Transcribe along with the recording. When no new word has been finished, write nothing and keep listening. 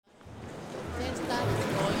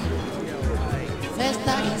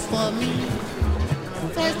Festac is for me.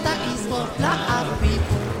 Festac is for black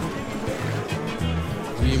people.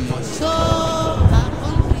 We must show our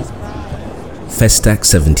country's pride. Festac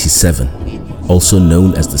 77, also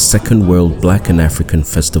known as the Second World Black and African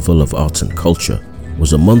Festival of Arts and Culture,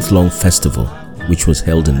 was a month-long festival which was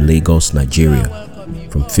held in Lagos, Nigeria,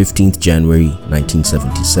 from 15th January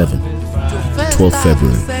 1977 to 12th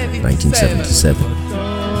February 1977.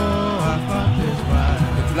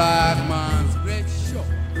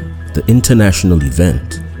 The international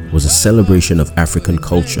event was a celebration of African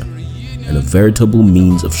culture and a veritable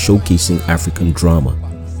means of showcasing African drama,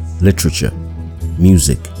 literature,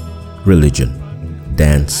 music, religion,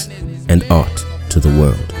 dance, and art to the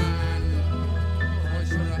world.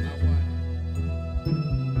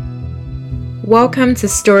 Welcome to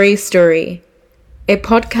Story, a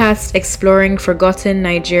podcast exploring forgotten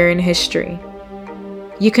Nigerian history.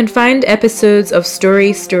 You can find episodes of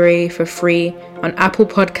Story for free on Apple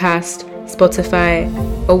Podcast, Spotify,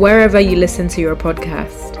 or wherever you listen to your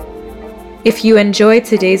podcast. If you enjoyed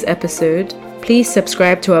today's episode, please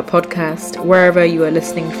subscribe to our podcast wherever you are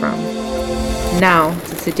listening from. Now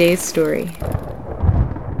to today's story.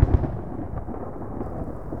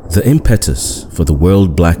 The impetus for the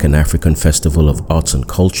World Black and African Festival of Arts and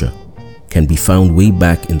Culture can be found way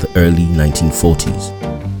back in the early 1940s,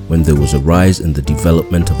 when there was a rise in the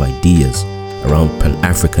development of ideas around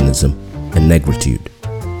Pan-Africanism and negritude.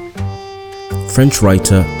 French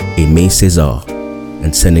writer Aimé Césaire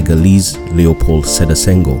and Senegalese Léopold Sédar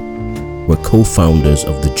Senghor were co-founders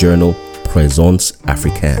of the journal Présence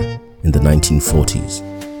Africaine in the 1940s.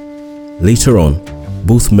 Later on,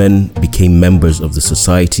 both men became members of the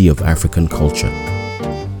Society of African Culture.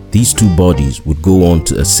 These two bodies would go on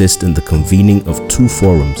to assist in the convening of two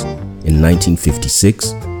forums in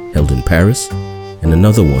 1956, held in Paris, and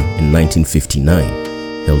another one in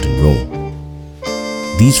 1959, held in Rome.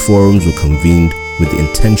 These forums were convened with the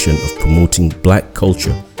intention of promoting black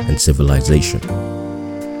culture and civilization.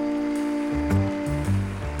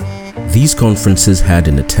 These conferences had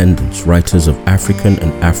in attendance writers of African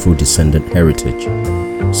and Afro-descendant heritage,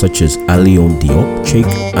 such as Alioune Diop, Cheikh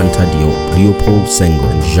Anta Diop, Leopold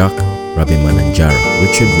Senghor, and Jacques Rabemananjara,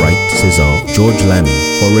 Richard Wright, César, George Lamy,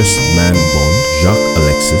 Horace Mann Bond, Jacques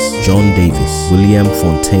Alexis, John Davis, William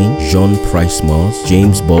Fontaine, Jean Price Mars,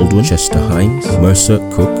 James Baldwin, Chester Himes, Mercer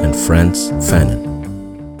Cook, and Frantz Fanon.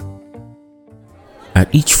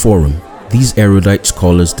 At each forum, these erudite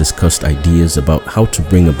scholars discussed ideas about how to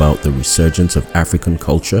bring about the resurgence of African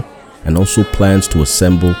culture and also plans to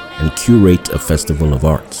assemble and curate a festival of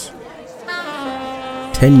arts.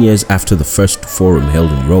 10 years after the first forum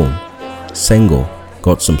held in Rome, Senghor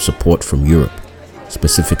got some support from Europe,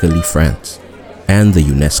 specifically France, and the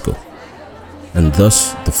UNESCO, and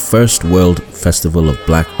thus the first World Festival of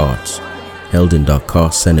Black Arts held in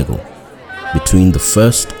Dakar, Senegal, between the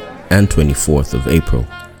 1st and 24th of April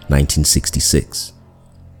 1966.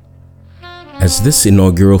 As this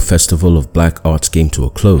inaugural Festival of Black Arts came to a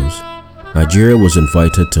close, Nigeria was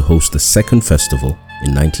invited to host the second festival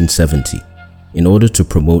in 1970 in order to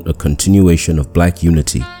promote a continuation of black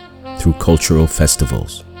unity through cultural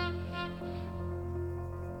festivals.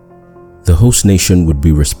 The host nation would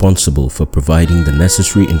be responsible for providing the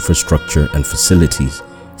necessary infrastructure and facilities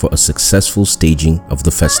for a successful staging of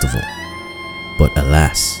the festival. But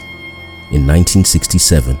alas, in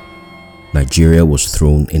 1967, Nigeria was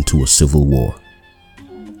thrown into a civil war.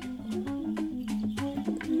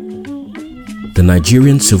 The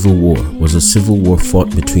Nigerian Civil War was a civil war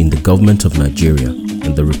fought between the government of Nigeria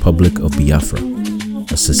and the Republic of Biafra,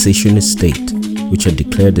 a secessionist state which had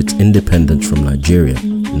declared its independence from Nigeria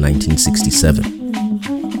in 1967.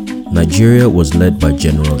 Nigeria was led by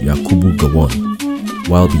General Yakubu Gowon,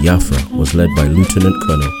 while Biafra was led by Lieutenant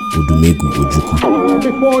Colonel Odumegu Ojukwu.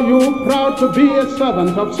 Before you, proud to be a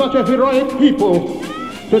servant of such a heroic people,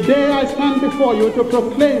 today I stand before you to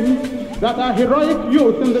proclaim that our heroic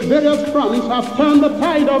youth in the various fronts have turned the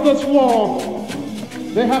tide of this war.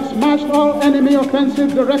 They have smashed all enemy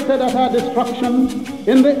offensives directed at our destruction.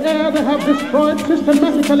 In the air, they have destroyed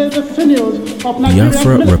systematically the sinews of Nigeria's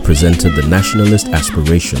Biafra represented the nationalist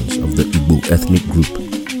aspirations of the Igbo ethnic group,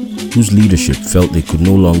 whose leadership felt they could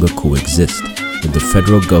no longer coexist with the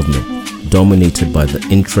federal government dominated by the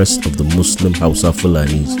interests of the Muslim Hausa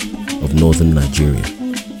Fulanis of northern Nigeria.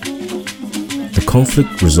 The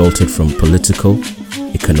conflict resulted from political,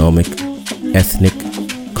 economic, ethnic,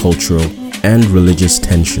 cultural, and religious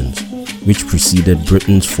tensions which preceded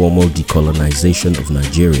Britain's formal decolonization of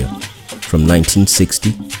Nigeria from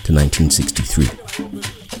 1960 to 1963.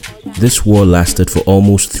 This war lasted for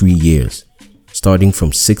almost 3 years, starting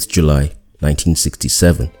from 6 July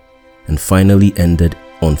 1967 and finally ended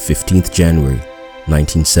on 15th January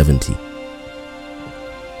 1970.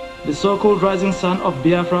 The so-called rising sun of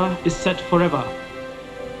Biafra is set forever.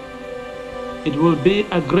 It will be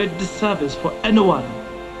a great disservice for anyone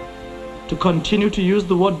to continue to use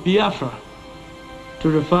the word Biafra to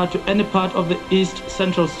refer to any part of the East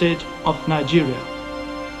Central state of Nigeria.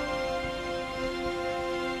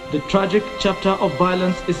 The tragic chapter of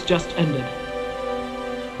violence is just ended.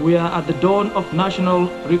 We are at the dawn of national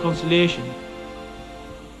reconciliation.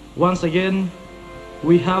 Once again,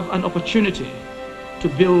 we have an opportunity to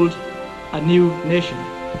build a new nation.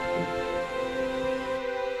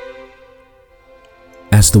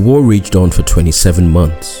 As the war raged on for 27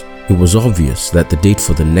 months, it was obvious that the date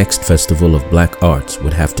for the next Festival of Black Arts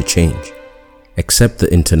would have to change, except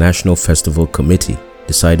the International Festival Committee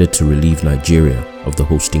decided to relieve Nigeria of the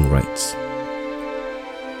hosting rights.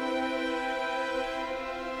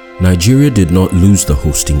 Nigeria did not lose the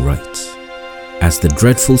hosting rights. As the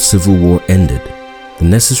dreadful civil war ended, the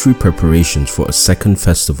necessary preparations for a second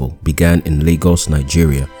festival began in Lagos,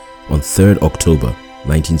 Nigeria on 3rd October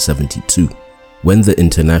 1972. When the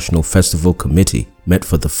International Festival Committee met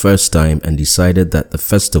for the first time and decided that the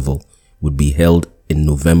festival would be held in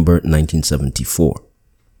November 1974.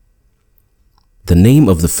 The name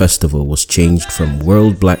of the festival was changed from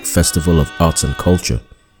World Black Festival of Arts and Culture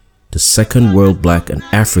to Second World Black and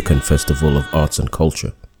African Festival of Arts and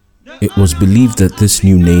Culture. It was believed that this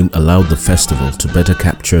new name allowed the festival to better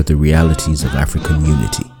capture the realities of African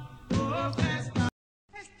unity.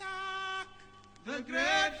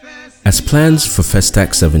 As plans for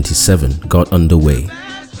Festac 77 got underway,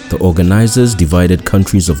 the organizers divided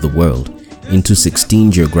countries of the world into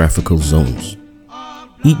 16 geographical zones.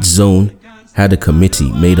 Each zone had a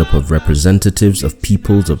committee made up of representatives of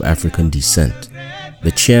peoples of African descent.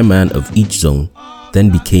 The chairman of each zone then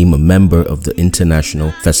became a member of the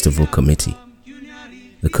International Festival Committee.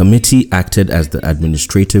 The committee acted as the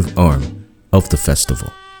administrative arm of the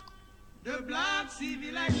festival.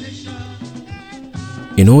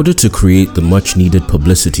 In order to create the much-needed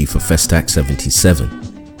publicity for Festac 77,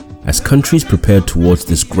 as countries prepared towards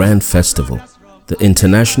this grand festival, the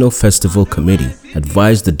International Festival Committee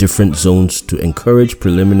advised the different zones to encourage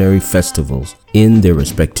preliminary festivals in their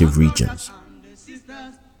respective regions.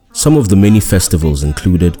 Some of the many festivals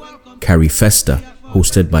included Carifesta,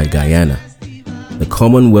 hosted by Guyana, the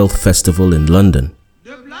Commonwealth Festival in London,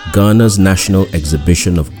 Ghana's National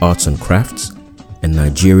Exhibition of Arts and Crafts, and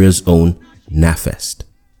Nigeria's own NAFest.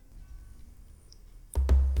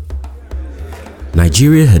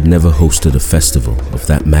 Nigeria had never hosted a festival of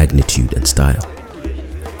that magnitude and style.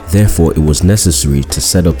 Therefore, it was necessary to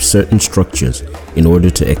set up certain structures in order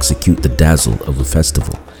to execute the dazzle of a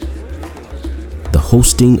festival. The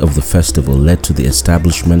hosting of the festival led to the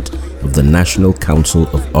establishment of the National Council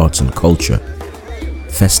of Arts and Culture,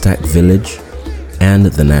 Festac Village, and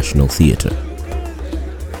the National Theatre.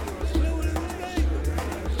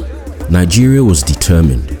 Nigeria was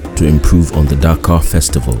determined to improve on the Dakar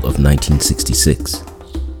Festival of 1966.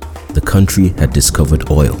 The country had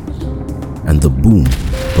discovered oil, and the boom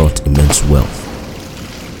brought immense wealth.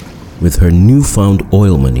 With her newfound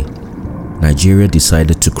oil money, Nigeria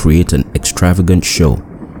decided to create an extravagant show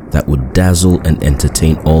that would dazzle and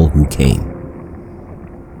entertain all who came.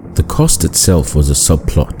 The cost itself was a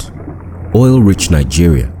subplot. Oil-rich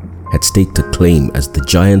Nigeria had staked a claim as the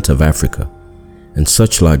giant of Africa, and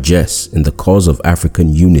such largesse in the cause of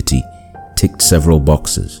African unity ticked several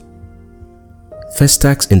boxes.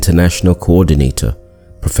 Festac's international coordinator,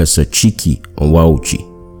 Professor Chiki Onwauchi,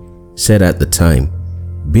 said at the time,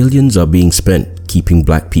 "Billions are being spent keeping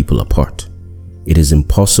black people apart. It is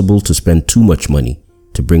impossible to spend too much money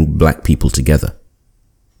to bring black people together."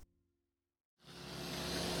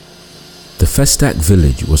 The Festac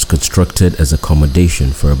village was constructed as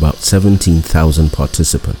accommodation for about 17,000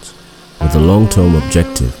 participants, with a long-term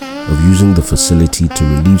objective of using the facility to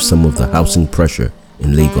relieve some of the housing pressure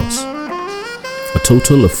in Lagos. A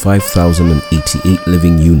total of 5,088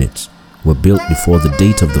 living units were built before the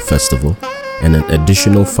date of the festival, and an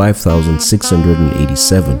additional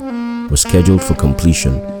 5,687 were scheduled for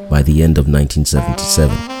completion by the end of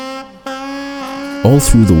 1977. All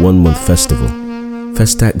through the one-month festival,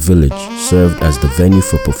 Festac Village served as the venue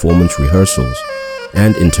for performance rehearsals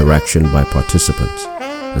and interaction by participants,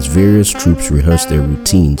 as various troupes rehearsed their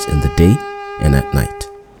routines in the day and at night.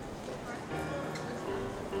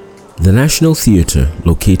 The National Theatre,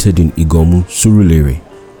 located in Igomu, Surulere,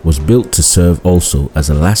 was built to serve also as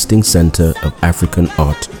a lasting center of African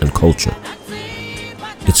art and culture.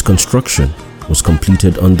 Its construction was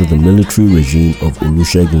completed under the military regime of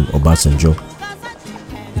Olusegun Obasanjo.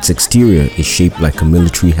 Its exterior is shaped like a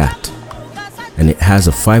military hat, and it has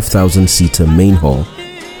a 5,000-seater main hall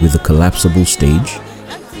with a collapsible stage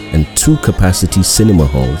and 2 capacity cinema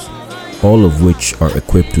halls, all of which are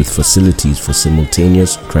equipped with facilities for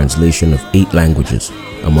simultaneous translation of 8 languages,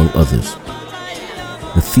 among others.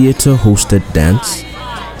 The theater hosted dance,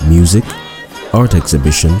 music, art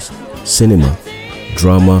exhibitions, cinema,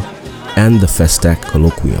 drama, and the festac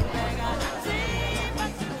colloquium.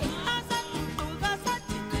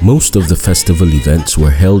 Most of the festival events were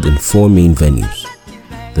held in 4 main venues: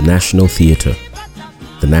 the National Theatre,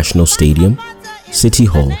 the National Stadium, City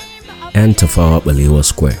Hall, and Tafawa Balewa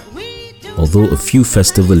Square, although a few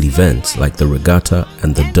festival events like the Regatta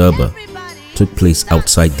and the Durbar took place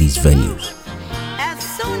outside these venues.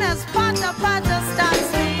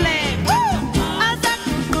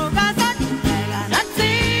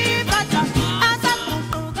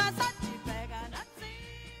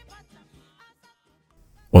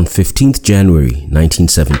 On 15th January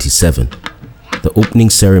 1977, the opening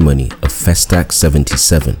ceremony of Festac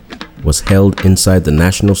 77 was held inside the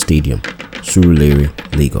National Stadium, Surulere,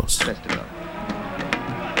 Lagos.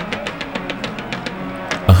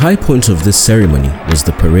 A high point of this ceremony was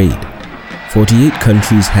the parade. 48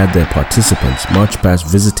 countries had their participants march past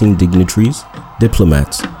visiting dignitaries,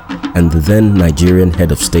 diplomats, and the then Nigerian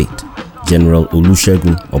head of state, General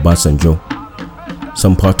Olusegun Obasanjo.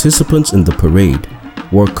 Some participants in the parade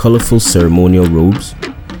wore colorful ceremonial robes,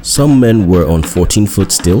 some men were on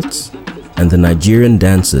 14-foot stilts, and the Nigerian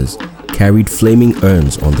dancers carried flaming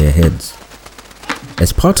urns on their heads.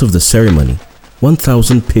 As part of the ceremony,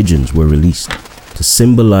 1,000 pigeons were released to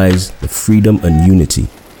symbolize the freedom and unity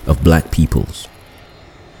of black peoples.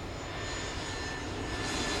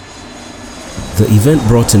 The event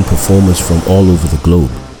brought in performers from all over the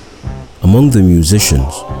globe. Among the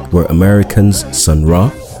musicians were Americans Sun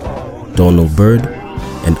Ra, Donald Byrd,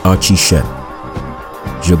 and Archie Shepp.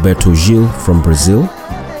 Gilberto Gil from Brazil,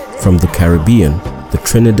 from the Caribbean, the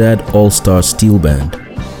Trinidad All-Star Steel Band,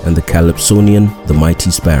 and the Calypsonian The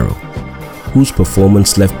Mighty Sparrow, whose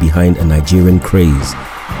performance left behind a Nigerian craze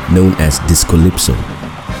known as Discolypso.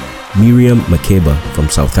 Miriam Makeba from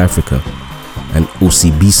South Africa, and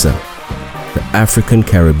Osibisa, the African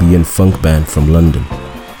Caribbean funk band from London,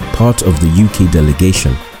 part of the UK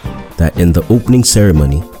delegation that in the opening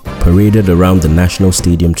ceremony paraded around the National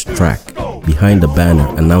Stadium track behind a banner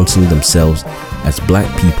announcing themselves as Black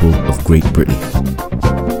People of Great Britain.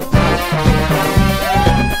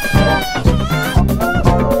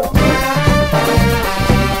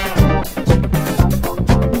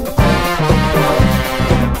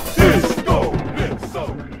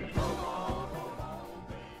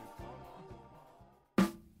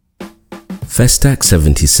 Festac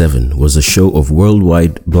 77 was a show of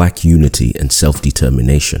worldwide black unity and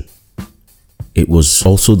self-determination. It was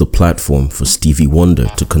also the platform for Stevie Wonder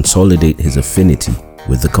to consolidate his affinity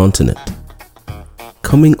with the continent.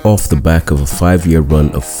 Coming off the back of a 5-year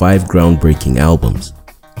run of 5 groundbreaking albums,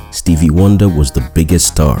 Stevie Wonder was the biggest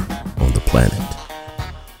star on the planet.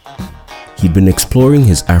 He'd been exploring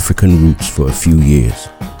his African roots for a few years.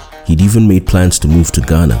 He'd even made plans to move to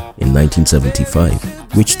Ghana in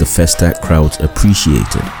 1975, which the Festac crowds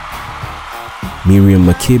appreciated. Miriam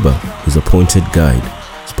Makeba, his appointed guide,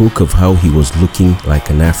 spoke of how he was looking like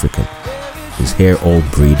an African, his hair all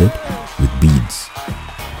braided with beads.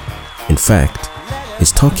 In fact,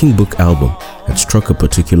 his talking book album had struck a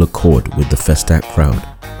particular chord with the Festac crowd,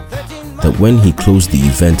 that when he closed the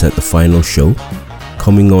event at the final show,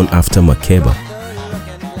 coming on after Makeba,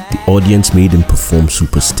 the audience made him perform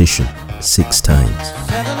Superstition 6 times.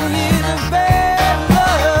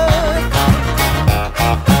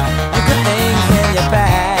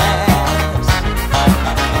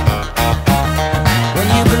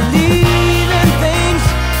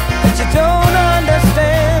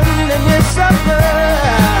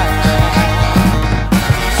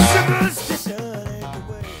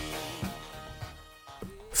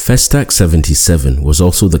 Festac 77 was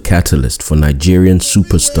also the catalyst for Nigerian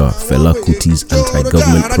superstar Fela Kuti's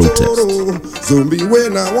anti-government protest.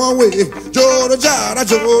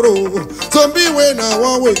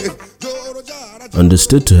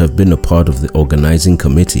 Understood to have been a part of the organizing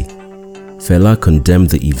committee, Fela condemned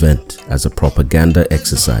the event as a propaganda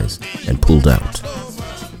exercise and pulled out.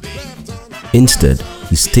 Instead,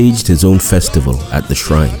 he staged his own festival at the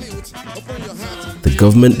shrine. The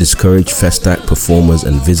government discouraged Festac performers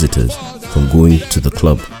and visitors from going to the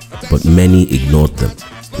club, but many ignored them,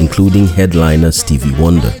 including headliner Stevie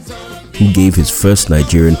Wonder, who gave his first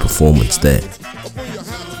Nigerian performance there.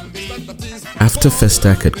 After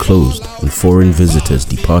Festac had closed and foreign visitors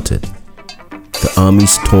departed, the army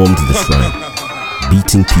stormed the shrine,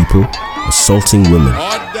 beating people, assaulting women,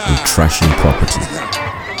 and trashing property.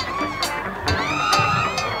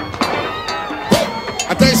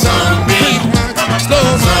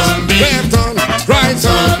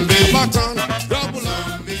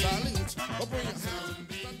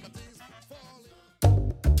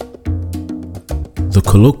 The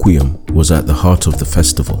colloquium was at the heart of the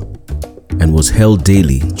festival and was held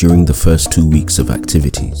daily during the first 2 weeks of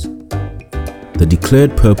activities. The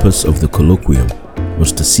declared purpose of the colloquium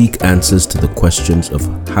was to seek answers to the questions of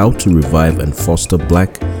how to revive and foster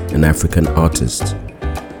Black and African artists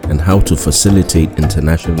and how to facilitate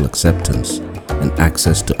international acceptance and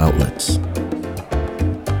access to outlets.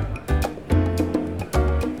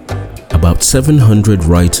 About 700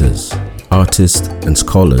 writers, artists, and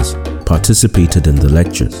scholars participated in the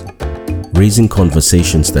lectures, raising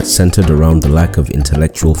conversations that centered around the lack of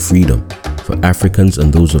intellectual freedom for Africans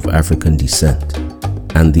and those of African descent,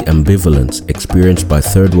 and the ambivalence experienced by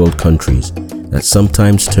third world countries that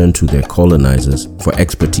sometimes turn to their colonizers for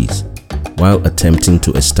expertise, while attempting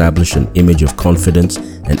to establish an image of confidence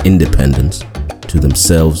and independence to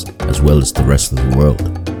themselves as well as the rest of the world.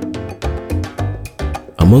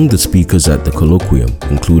 Among the speakers at the colloquium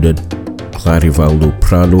included Clarivaldo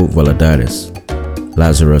Prado Valadares,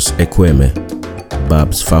 Lazarus Ekweme,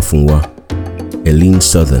 Babs Fafunwa, Eileen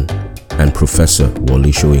Southern, and Professor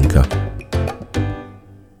Wole Soyinka.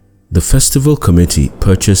 The festival committee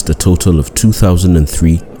purchased a total of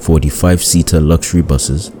 2,003 45-seater luxury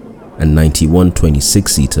buses and 91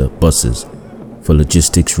 26-seater buses for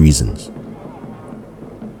logistics reasons.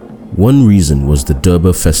 One reason was the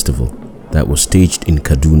Durbar Festival that was staged in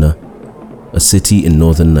Kaduna, a city in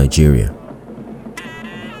northern Nigeria.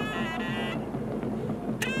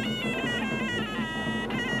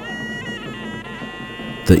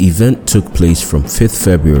 The event took place from 5th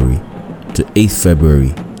February to 8th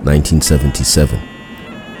February 1977.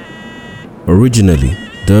 Originally,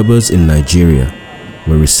 Durbars in Nigeria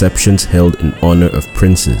were receptions held in honor of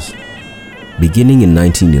princes. Beginning in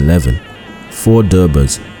 1911, 4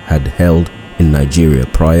 Durbars had held in Nigeria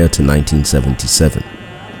prior to 1977.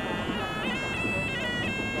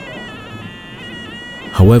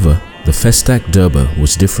 However, the festac Durbar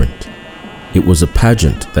was different. It was a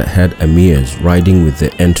pageant that had emirs riding with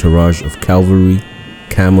their entourage of cavalry,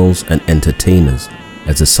 camels, and entertainers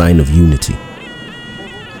as a sign of unity.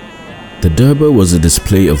 The Durbar was a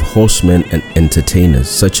display of horsemen and entertainers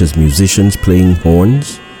such as musicians playing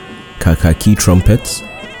horns, kakaki trumpets,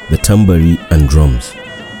 the tambari, and drums.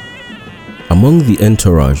 Among the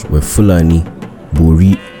entourage were Fulani,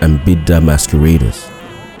 Buri, and Bidda masqueraders.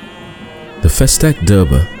 The festac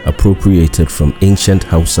Durbar appropriated from ancient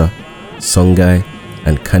Hausa, Songhai,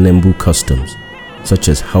 and Kanembu customs such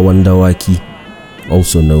as Hawandawaki,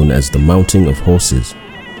 also known as the mounting of horses,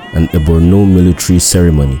 and a Borno military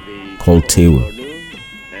ceremony called Tewa,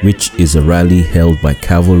 which is a rally held by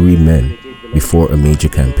cavalry men before a major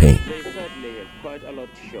campaign.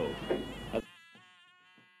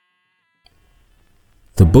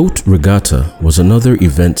 The boat regatta was another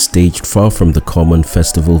event staged far from the common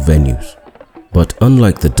festival venues, but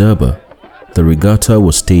unlike the Durbar, the regatta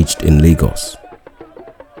was staged in Lagos.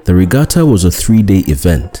 The regatta was a 3-day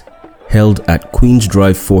event held at Queen's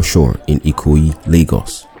Drive Foreshore in Ikoyi,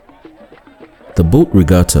 Lagos. The boat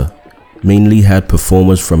regatta mainly had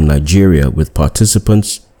performers from Nigeria with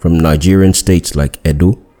participants from Nigerian states like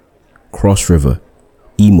Edo, Cross River,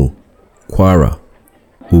 Imo, Kwara,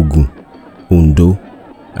 Ogun, Ondo,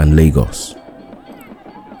 and Lagos.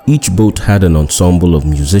 Each boat had an ensemble of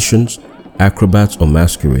musicians, acrobats or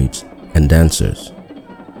masquerades, and dancers.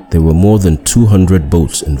 There were more than 200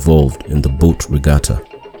 boats involved in the boat regatta.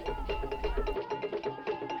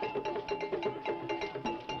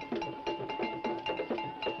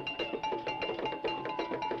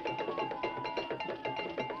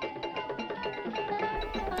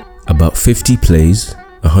 About 50 plays,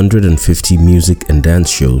 150 music and dance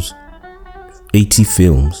shows, 80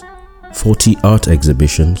 films, 40 art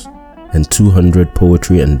exhibitions, and 200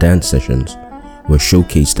 poetry and dance sessions were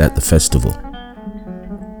showcased at the festival.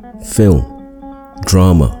 Film,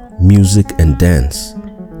 drama, music, and dance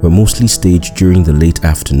were mostly staged during the late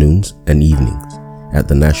afternoons and evenings at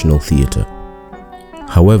the National Theatre.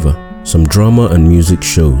 However, some drama and music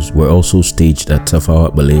shows were also staged at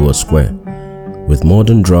Tafawa Balewa Square, with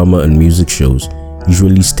modern drama and music shows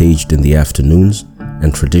usually staged in the afternoons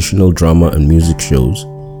and traditional drama and music shows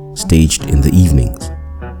staged in the evenings.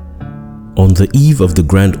 On the eve of the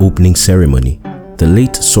grand opening ceremony, the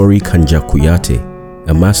late Sori Kanjakuyate,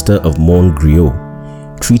 a master of Mon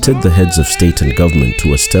Griot, treated the heads of state and government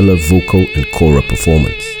to a stellar vocal and kora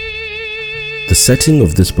performance. The setting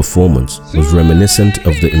of this performance was reminiscent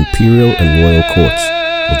of the imperial and royal courts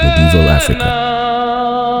of medieval Africa.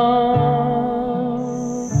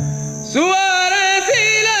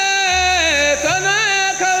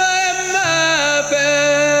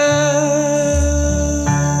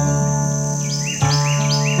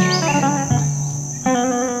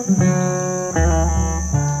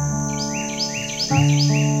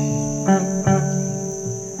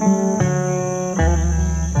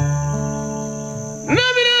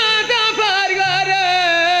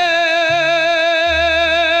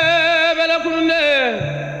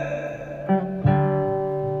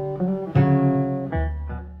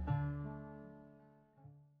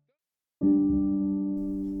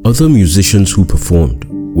 Other musicians who performed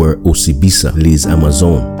were Osibisa, Les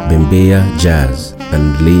Amazones, Bembeya Jazz,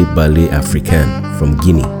 and Les Ballets Africains from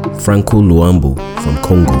Guinea, Franco Luambo from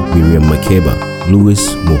Congo, Miriam Makeba, Louis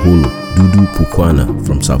Moholo, Dudu Pukwana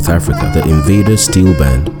from South Africa, the Invader Steel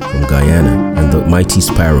Band from Guyana, and the Mighty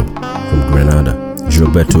Sparrow from Grenada,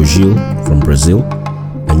 Gilberto Gil from Brazil,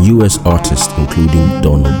 and US artists including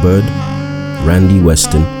Donald Byrd, Randy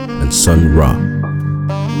Weston, and Sun Ra.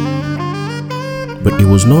 But it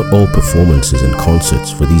was not all performances and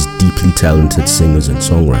concerts for these deeply talented singers and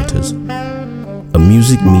songwriters. A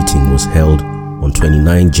music meeting was held on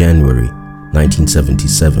 29 January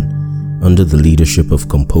 1977 under the leadership of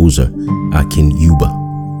composer Akin Yuba.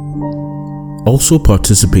 Also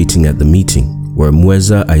participating at the meeting were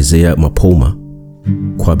Mweza Isaiah Mapoma,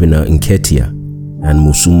 Kwabena Nketia, and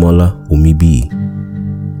Musumola Omibi.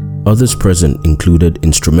 Others present included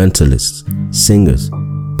instrumentalists, singers,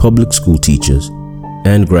 public school teachers,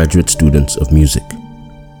 and graduate students of music.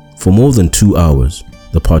 For more than 2 hours,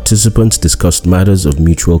 the participants discussed matters of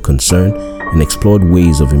mutual concern and explored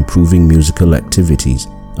ways of improving musical activities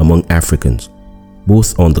among Africans,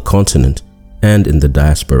 both on the continent and in the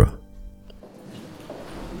diaspora.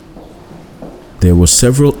 There were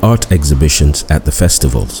several art exhibitions at the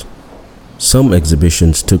festivals. Some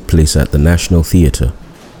exhibitions took place at the National Theatre,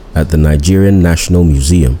 at the Nigerian National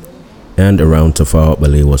Museum, and around Tafawa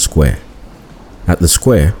Balewa Square. At the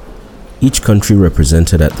square, each country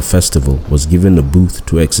represented at the festival was given a booth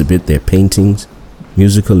to exhibit their paintings,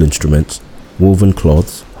 musical instruments, woven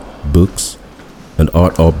cloths, books, and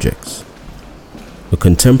art objects. A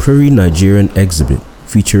contemporary Nigerian exhibit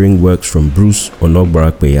featuring works from Bruce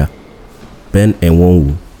Onogbarakbeya, Ben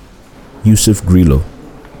Enwonwu, Yusuf Grillo,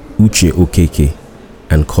 Uche Okeke,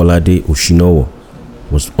 and Kolade Oshinowo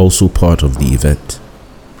was also part of the event.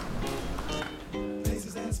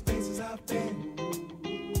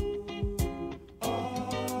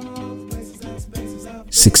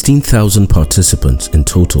 16,000 participants in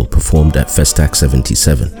total performed at Festac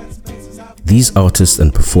 77. These artists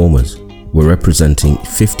and performers were representing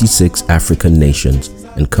 56 African nations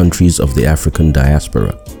and countries of the African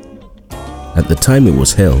diaspora. At the time it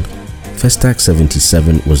was held, Festac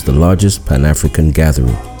 77 was the largest Pan-African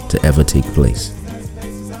gathering to ever take place.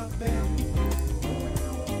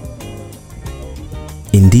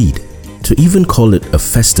 Indeed, to even call it a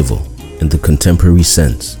festival in the contemporary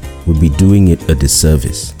sense would be doing it a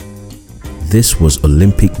disservice. This was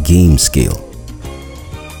Olympic game scale.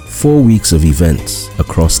 4 weeks of events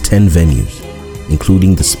across 10 venues,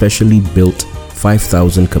 including the specially built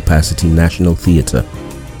 5,000 capacity National Theatre,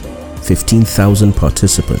 15,000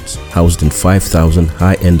 participants housed in 5,000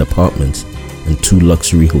 high-end apartments and 2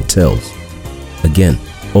 luxury hotels, again,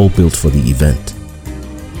 all built for the event.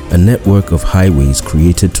 A network of highways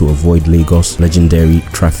created to avoid Lagos' legendary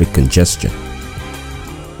traffic congestion.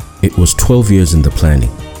 It was 12 years in the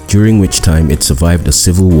planning, during which time it survived a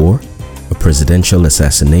civil war, a presidential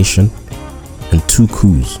assassination, and 2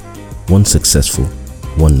 coups, one successful,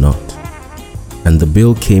 one not. And the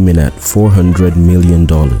bill came in at $400 million,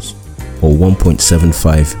 or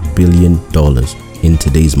 $1.75 billion in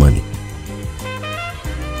today's money.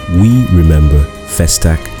 We remember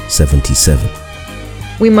Festac 77.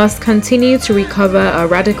 We must continue to recover our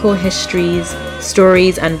radical histories,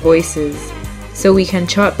 stories, and voices, so we can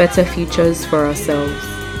chart better futures for ourselves.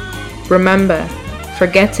 Remember,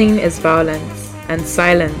 forgetting is violence, and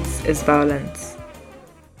silence is violence.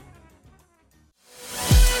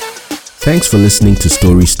 Thanks for listening to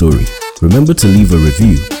Story Story. Remember to leave a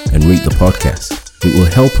review and rate the podcast. It will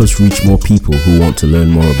help us reach more people who want to learn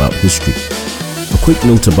more about history. A quick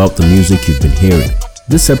note about the music you've been hearing.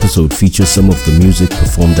 This episode features some of the music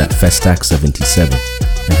performed at Festac 77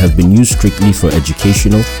 and have been used strictly for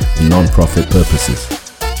educational and non-profit purposes.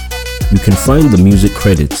 You can find the music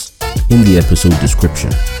credits in the episode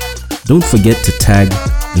description. Don't forget to tag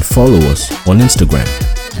and follow us on Instagram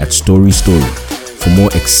at Story Story for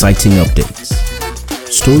more exciting updates.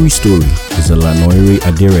 Story Story is a Lanoire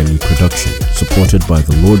Adereni production supported by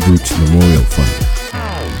the Lord Roots Memorial Fund.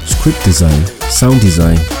 Script design, sound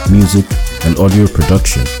design, music, and audio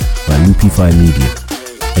production by Lupify Media.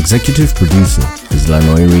 Executive producer is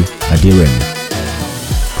Lanoiri Adiremi.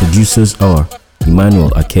 Producers are Emmanuel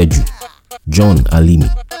Akeju, John Alimi,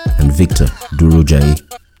 and Victor Durojaye.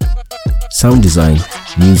 Sound design,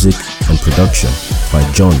 music, and production by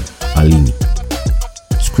John Alimi.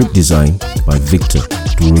 Script design by Victor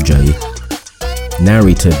Durojaye.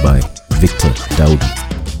 Narrated by Victor Daudi.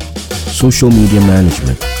 Social media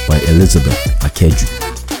management by Elizabeth Akeju.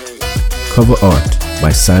 Cover art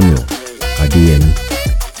by Samuel Adeyemi.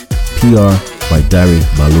 PR by Dari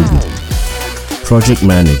Balogun. Project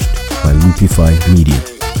managed by Lupify Media.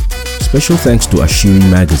 Special thanks to Ashiri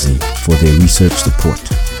Magazine for their research support.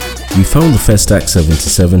 We found the Festac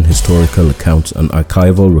 77 historical accounts and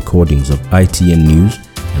archival recordings of ITN News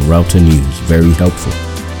and Router News very helpful,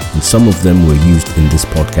 and some of them were used in this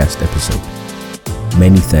podcast episode.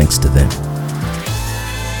 Many thanks to them.